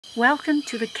Welcome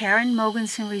to the Karen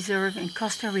Mogensen Reserve in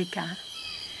Costa Rica.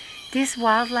 This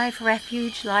wildlife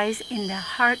refuge lies in the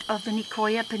heart of the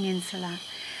Nicoya Peninsula,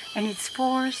 and its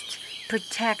forests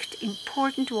protect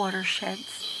important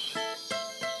watersheds.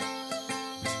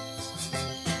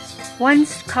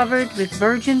 Once covered with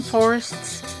virgin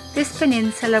forests, this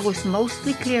peninsula was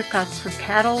mostly clear-cut for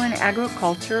cattle and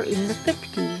agriculture in the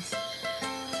 50s.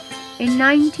 In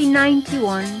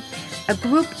 1991, a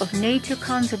group of nature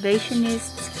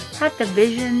conservationists had the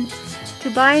vision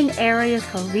to buy an area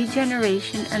for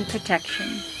regeneration and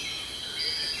protection.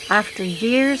 After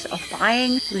years of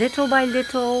buying little by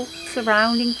little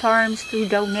surrounding farms through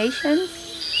donations,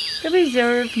 the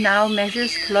reserve now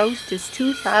measures close to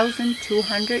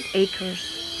 2,200 acres.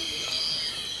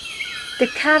 The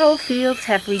cattle fields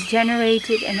have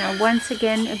regenerated and are once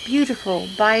again a beautiful,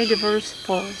 biodiverse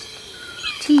forest,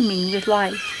 teeming with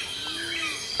life.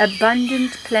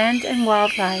 Abundant plant and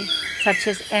wildlife, such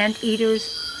as anteaters,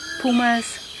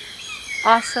 pumas,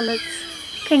 ocelots,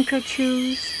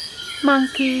 kinkajous,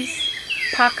 monkeys,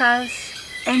 pacas,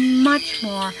 and much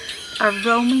more are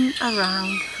roaming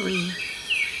around free.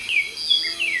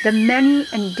 The many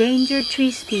endangered tree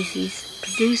species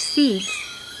produce seeds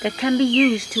that can be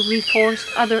used to reforest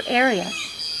other areas.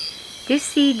 This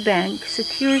seed bank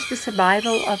secures the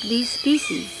survival of these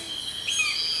species.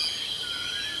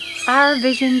 Our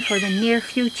vision for the near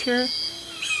future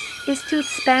is to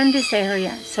expand this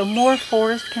area so more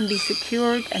forest can be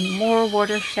secured and more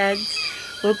watersheds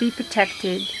will be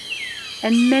protected,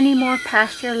 and many more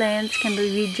pasture lands can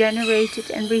be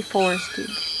regenerated and reforested.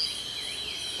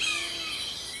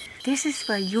 This is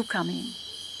where you come in.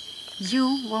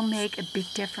 You will make a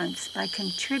big difference by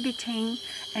contributing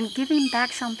and giving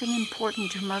back something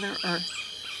important to Mother Earth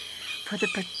for the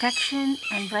protection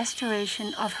and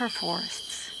restoration of her forests.